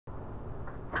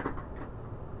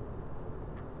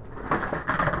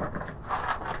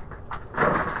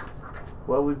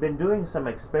Well, we've been doing some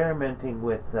experimenting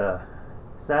with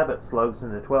sabot slugs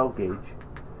in the 12 gauge,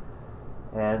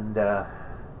 and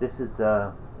this is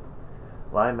the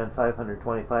Lyman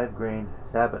 525 grain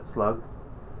sabot slug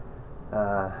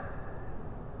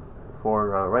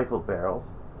for rifle barrels.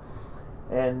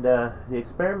 And the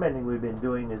experimenting we've been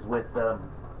doing is with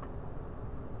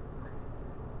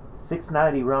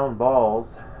 690 round balls,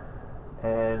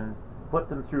 and put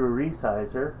them through a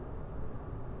resizer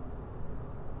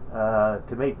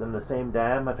to make them the same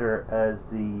diameter as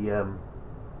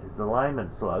the Lyman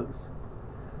slugs.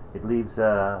 It leaves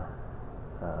a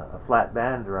flat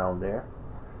band around there,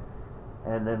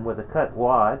 and then with a cut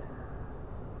wad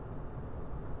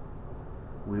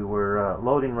we were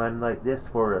loading one like this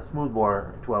for a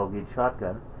smoothbore 12 gauge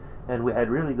shotgun, and we had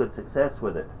really good success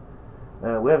with it.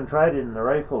 We haven't tried it in the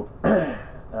rifle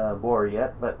bore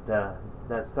yet, but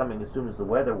that's coming as soon as the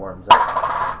weather warms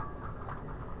up.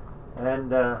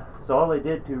 And so all I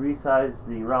did to resize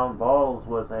the round balls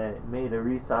was I made a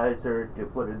resizer to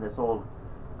put in this old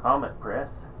Comet press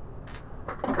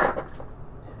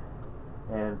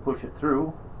and push it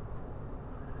through.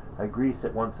 I grease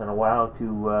it once in a while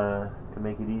to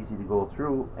make it easy to go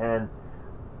through, and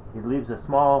it leaves a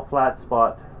small flat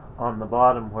spot on the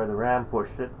bottom where the ram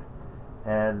pushed it,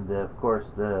 and of course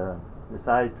the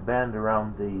sized band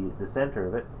around the center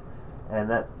of it, and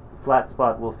that flat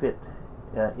spot will fit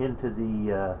into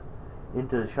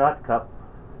the shot cup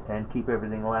and keep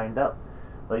everything lined up.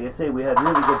 Like I say, we had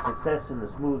really good success in the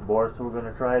smooth bore, so we're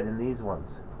going to try it in these ones.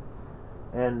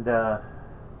 And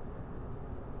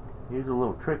here's a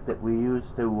little trick that we use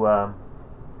to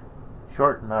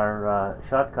shorten our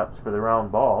shot cups for the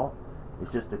round ball.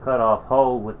 It's just a cut off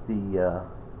hull with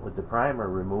the primer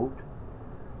removed,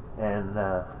 and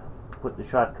put the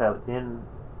shot cup in,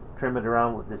 trim it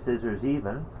around with the scissors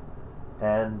even,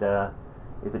 and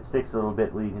if it sticks a little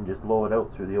bit, well, you can just blow it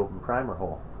out through the open primer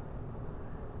hole.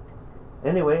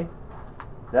 Anyway,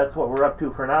 that's what we're up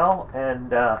to for now,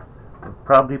 and we'll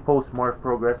probably post more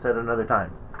progress at another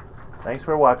time. Thanks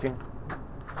for watching.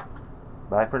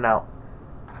 Bye for now.